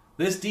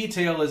 This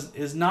detail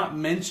is not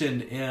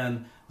mentioned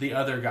in the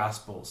other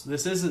Gospels.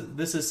 This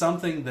is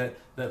something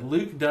that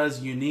Luke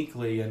does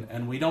uniquely,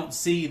 and we don't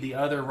see the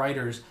other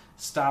writers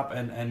stop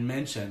and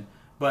mention.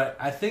 But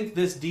I think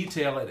this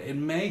detail, it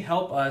may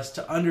help us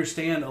to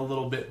understand a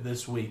little bit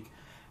this week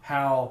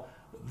how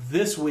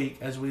this week,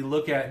 as we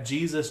look at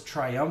Jesus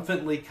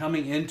triumphantly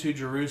coming into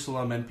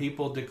Jerusalem and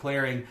people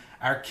declaring,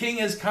 Our king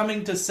is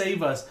coming to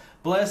save us.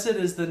 Blessed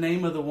is the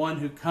name of the one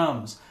who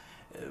comes.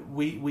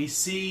 We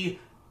see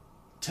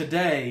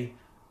today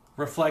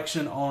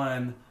reflection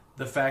on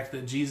the fact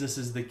that Jesus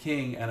is the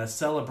king and a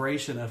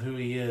celebration of who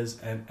he is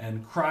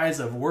and cries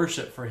of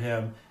worship for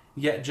him.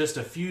 Yet just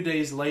a few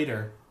days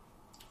later,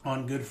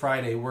 on Good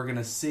Friday, we're going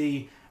to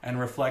see and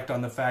reflect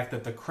on the fact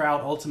that the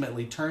crowd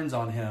ultimately turns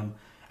on him.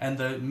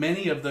 And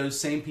many of those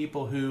same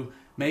people who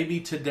maybe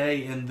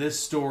today in this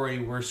story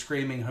were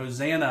screaming,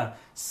 Hosanna,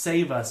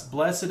 save us,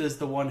 blessed is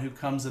the one who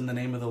comes in the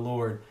name of the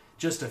Lord,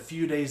 just a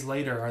few days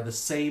later are the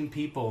same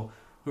people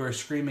who are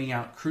screaming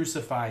out,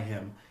 crucify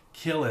him,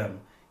 kill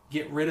him,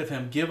 get rid of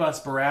him, give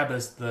us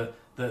Barabbas,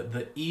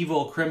 the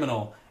evil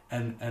criminal,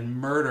 and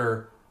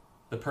murder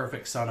the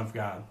perfect Son of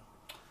God.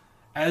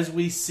 As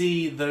we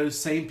see those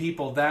same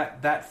people,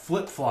 that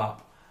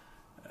flip-flop,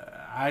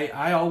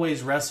 I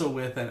always wrestle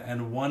with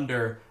and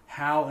wonder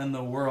how in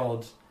the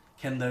world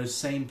can those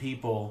same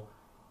people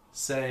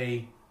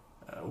say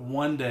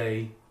one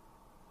day,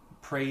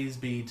 praise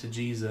be to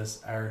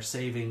Jesus, our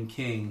saving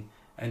King,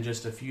 and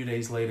just a few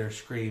days later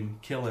scream,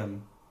 kill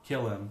him,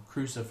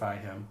 crucify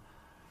him.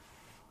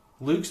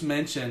 Luke's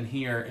mention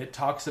here, it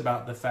talks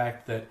about the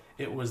fact that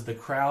it was the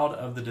crowd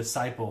of the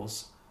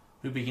disciples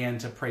who began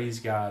to praise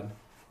God.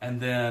 And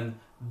then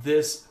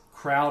this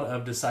crowd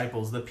of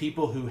disciples, the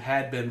people who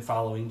had been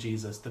following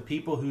Jesus, the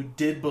people who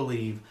did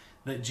believe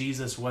that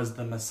Jesus was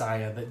the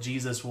Messiah, that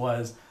Jesus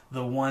was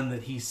the one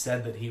that he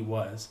said that he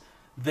was,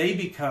 they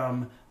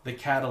become the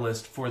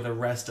catalyst for the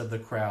rest of the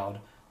crowd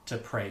to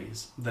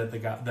praise that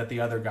the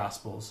other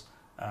Gospels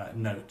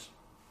note.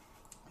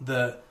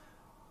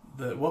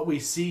 What we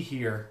see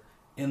here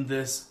in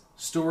this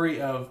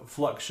story of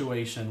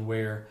fluctuation,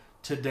 where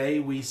today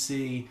we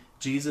see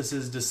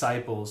Jesus'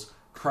 disciples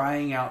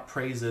crying out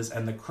praises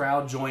and the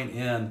crowd join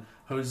in,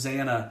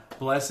 Hosanna,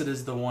 blessed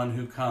is the one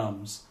who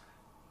comes,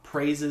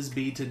 praises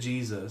be to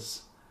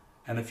Jesus.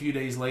 And a few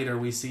days later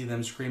we see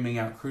them screaming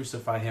out,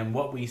 crucify him.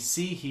 What we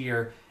see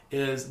here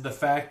is the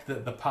fact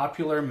that the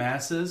popular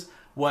masses,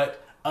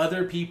 what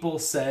other people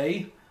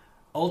say,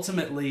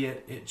 ultimately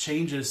it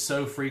changes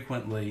so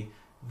frequently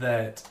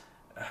that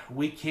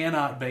we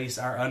cannot base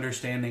our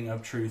understanding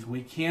of truth.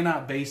 We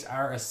cannot base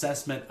our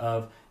assessment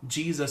of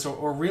Jesus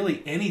or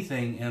really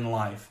anything in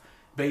life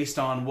based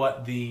on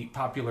what the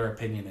popular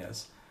opinion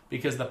is.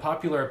 Because the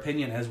popular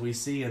opinion, as we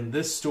see in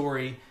this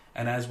story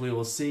and as we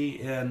will see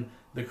in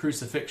the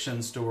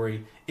crucifixion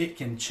story, it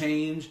can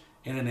change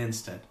in an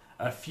instant.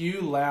 A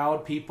few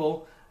loud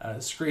people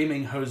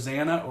screaming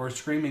Hosanna or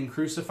screaming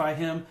crucify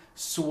him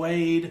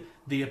swayed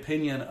the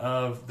opinion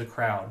of the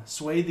crowd,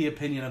 swayed the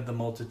opinion of the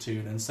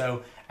multitude. And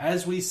so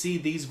as we see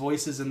these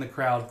voices in the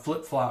crowd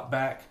flip-flop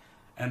back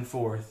and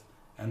forth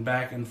and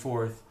back and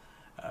forth,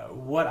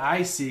 what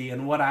I see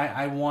and what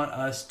I want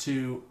us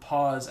to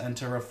pause and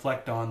to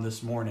reflect on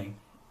this morning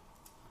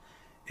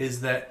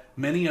is that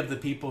many of the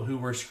people who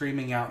were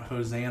screaming out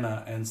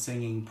Hosanna and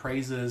singing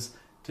praises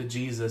to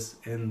Jesus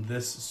in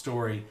this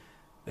story,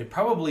 they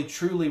probably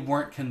truly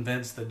weren't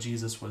convinced that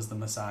Jesus was the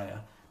Messiah.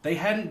 They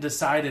hadn't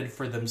decided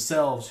for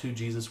themselves who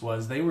Jesus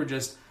was. They were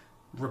just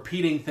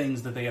repeating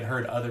things that they had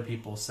heard other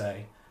people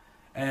say.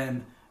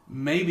 And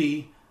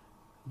maybe,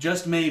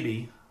 just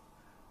maybe,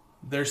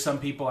 there's some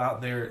people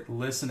out there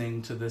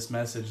listening to this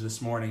message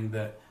this morning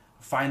that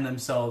find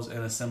themselves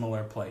in a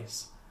similar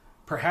place.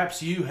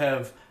 Perhaps you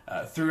have,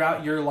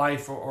 throughout your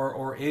life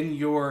or in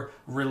your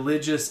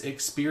religious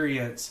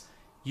experience,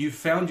 you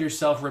found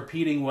yourself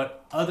repeating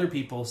what other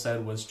people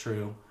said was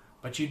true,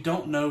 but you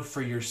don't know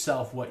for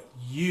yourself what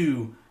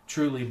you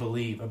truly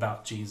believe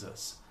about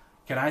Jesus.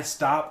 Can I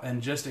stop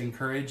and just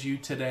encourage you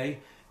today?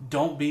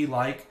 Don't be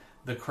like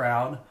the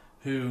crowd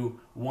who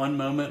one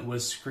moment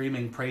was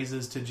screaming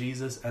praises to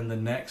Jesus and the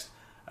next,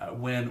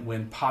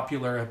 when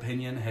popular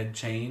opinion had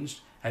changed,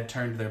 had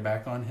turned their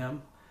back on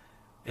him.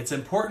 It's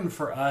important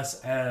for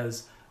us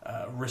as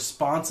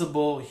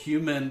responsible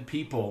human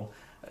people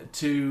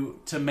to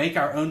make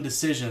our own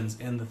decisions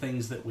in the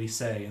things that we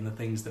say and the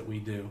things that we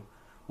do.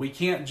 We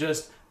can't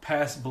just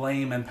pass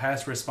blame and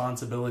pass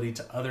responsibility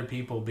to other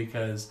people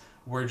because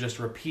we're just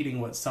repeating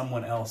what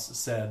someone else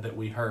said that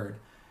we heard.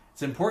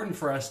 It's important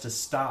for us to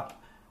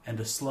stop and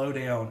to slow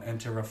down and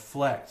to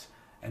reflect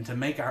and to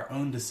make our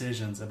own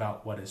decisions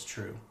about what is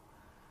true.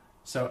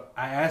 So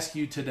I ask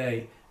you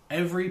today,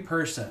 every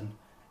person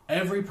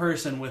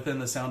within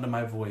the sound of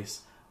my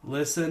voice,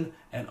 listen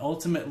and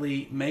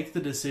ultimately make the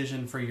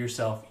decision for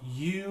yourself.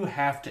 You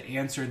have to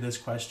answer this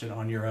question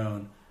on your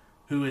own.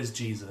 Who is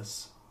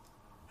Jesus?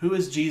 Who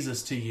is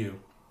Jesus to you?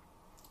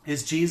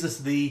 Is Jesus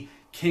the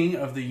King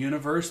of the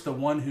universe, the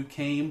one who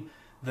came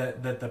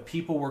that the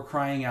people were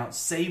crying out,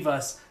 save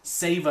us,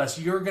 save us.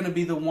 You're going to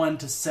be the one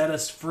to set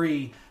us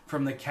free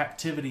from the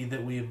captivity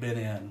that we have been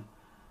in.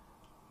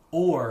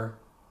 Or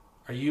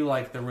are you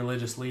like the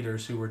religious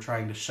leaders who were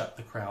trying to shut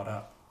the crowd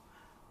up?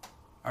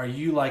 Are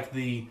you like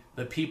the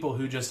people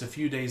who just a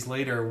few days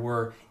later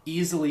were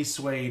easily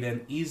swayed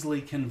and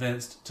easily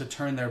convinced to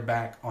turn their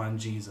back on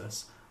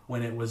Jesus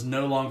when it was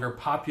no longer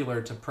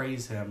popular to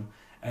praise him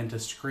and to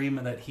scream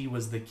that he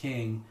was the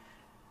king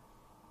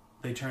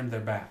they turned their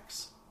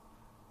backs.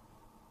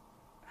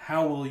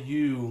 How will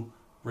you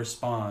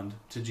respond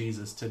to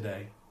Jesus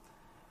today?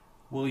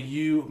 Will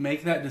you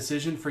make that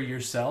decision for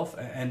yourself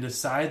and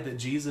decide that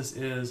Jesus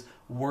is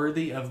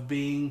worthy of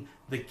being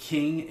the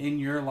king in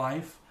your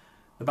life?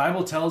 The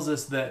Bible tells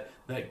us that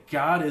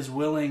God is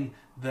willing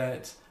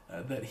that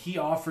he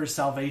offers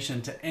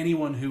salvation to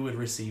anyone who would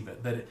receive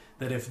it.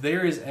 That if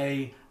there is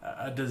a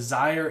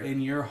desire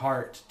in your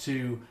heart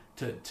to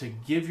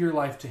give your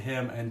life to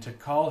him and to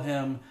call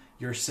him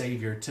your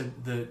Savior,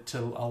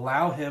 to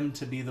allow him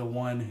to be the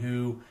one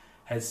who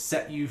has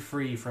set you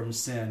free from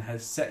sin,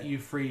 has set you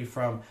free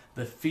from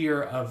the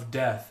fear of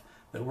death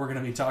that we're going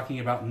to be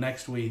talking about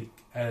next week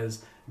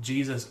as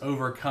Jesus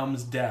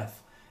overcomes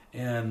death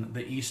in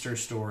the Easter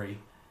story.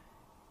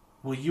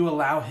 Will you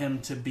allow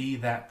him to be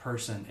that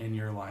person in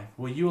your life?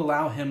 Will you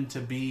allow him to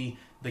be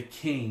the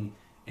king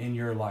in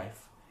your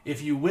life?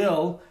 If you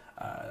will,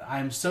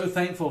 I'm so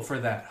thankful for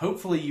that.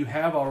 Hopefully you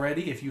have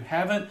already. If you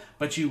haven't,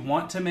 but you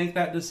want to make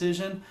that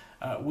decision,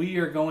 we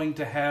are going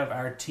to have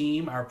our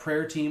team, our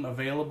prayer team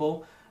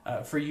available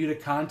for you to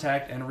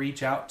contact and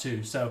reach out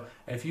to. So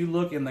if you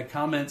look in the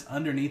comments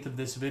underneath of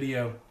this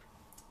video,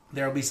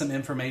 there will be some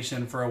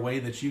information for a way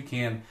that you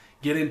can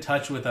get in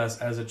touch with us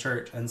as a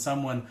church, and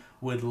someone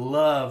would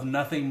love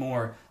nothing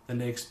more than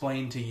to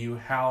explain to you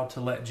how to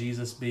let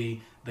Jesus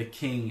be the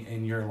king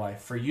in your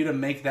life, for you to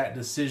make that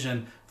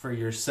decision for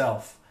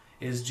yourself.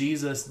 Is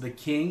Jesus the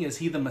king? Is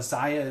he the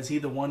Messiah? Is he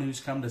the one who's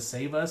come to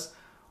save us?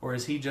 Or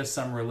is he just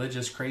some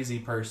religious crazy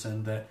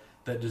person that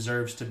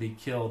deserves to be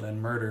killed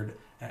and murdered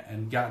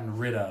and gotten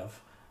rid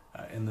of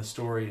in the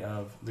story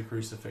of the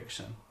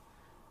crucifixion?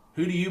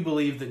 Who do you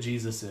believe that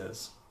Jesus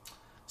is?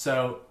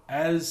 So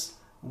as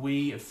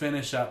we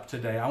finish up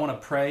today, I want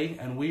to pray,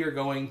 and we are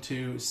going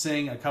to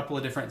sing a couple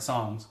of different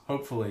songs,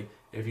 hopefully,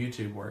 if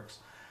YouTube works.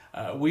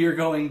 We are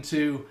going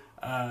to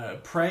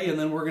pray, and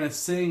then we're going to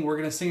sing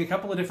a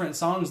couple of different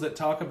songs that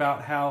talk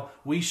about how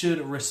we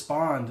should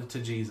respond to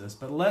Jesus.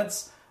 But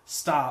let's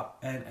stop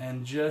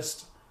and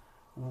just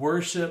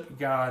worship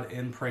God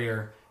in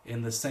prayer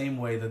in the same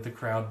way that the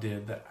crowd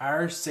did, that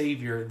our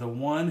Savior, the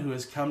one who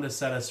has come to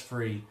set us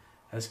free,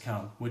 has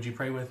come. Would you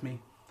pray with me?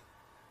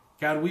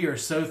 God, we are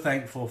so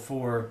thankful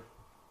for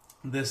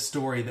this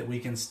story that we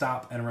can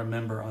stop and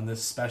remember on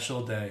this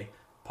special day,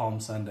 Palm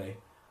Sunday,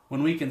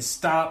 when we can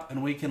stop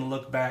and we can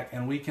look back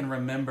and we can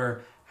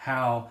remember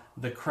how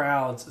the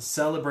crowds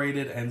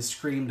celebrated and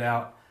screamed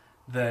out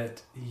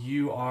that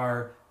you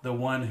are the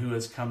one who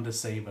has come to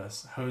save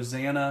us.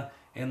 Hosanna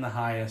in the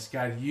highest.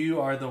 God, you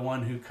are the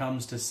one who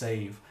comes to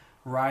save,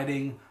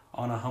 riding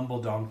on a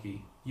humble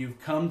donkey. You've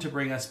come to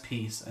bring us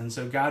peace. And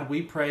so, God,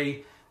 we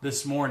pray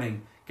this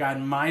morning,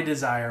 God, my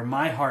desire,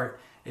 my heart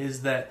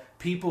is that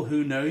people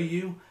who know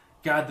you,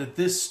 God, that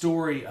this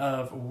story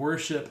of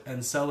worship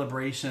and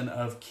celebration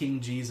of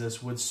King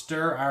Jesus would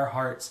stir our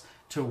hearts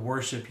to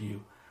worship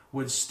you,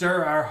 would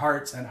stir our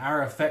hearts and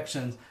our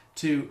affections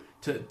to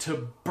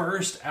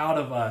burst out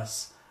of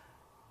us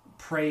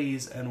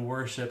praise and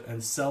worship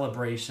and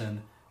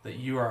celebration that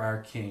you are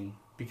our King.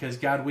 Because,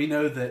 God, we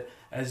know that,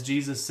 as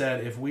Jesus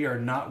said, if we are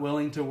not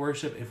willing to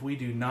worship, if we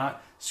do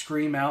not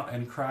scream out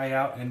and cry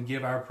out and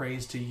give our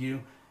praise to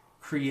you,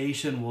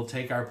 creation will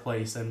take our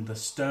place, and the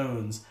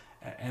stones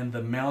and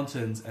the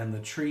mountains and the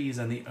trees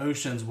and the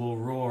oceans will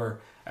roar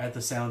at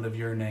the sound of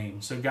your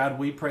name. So, God,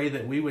 we pray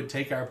that we would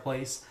take our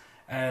place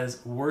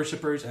as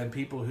worshipers and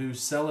people who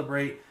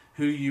celebrate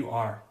who you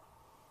are.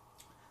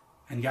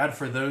 And God,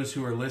 for those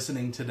who are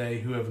listening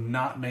today who have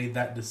not made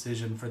that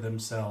decision for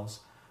themselves,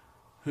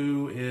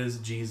 who is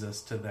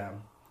Jesus to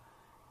them?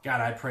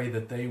 God, I pray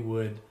that they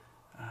would,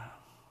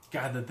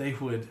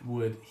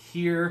 would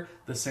hear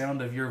the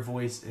sound of your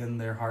voice in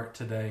their heart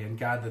today. And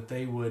God, that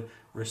they would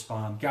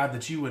respond. God,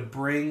 that you would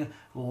bring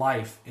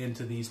life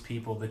into these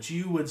people, that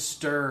you would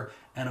stir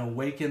and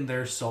awaken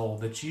their soul,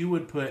 that you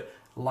would put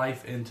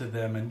life into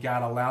them. And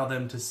God, allow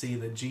them to see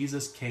that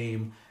Jesus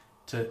came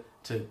to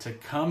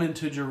come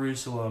into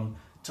Jerusalem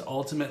to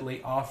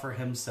ultimately offer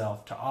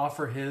himself, to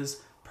offer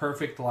his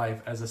perfect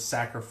life as a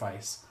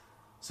sacrifice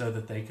so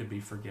that they could be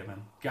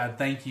forgiven. God,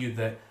 thank you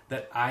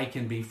that I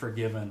can be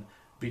forgiven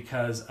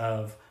because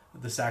of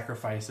the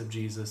sacrifice of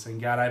Jesus. And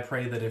God, I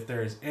pray that if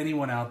there is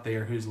anyone out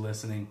there who's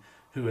listening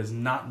who has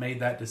not made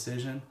that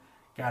decision,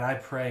 God, I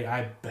pray,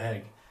 I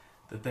beg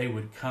that they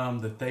would come,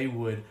 that they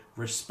would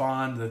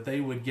respond, that they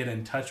would get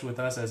in touch with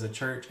us as a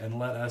church and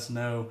let us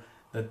know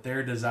that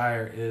their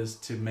desire is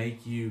to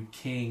make you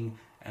King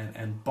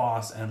and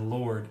boss and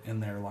Lord in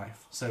their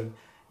life. So,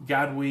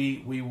 God,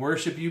 we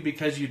worship you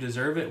because you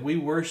deserve it.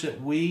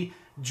 We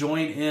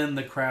join in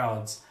the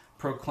crowds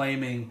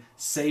proclaiming,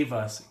 save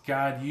us.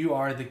 God, you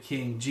are the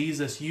King.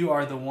 Jesus, you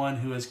are the one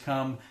who has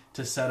come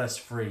to set us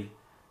free.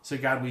 So,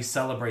 God, we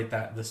celebrate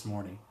that this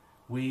morning.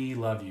 We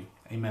love you.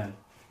 Amen.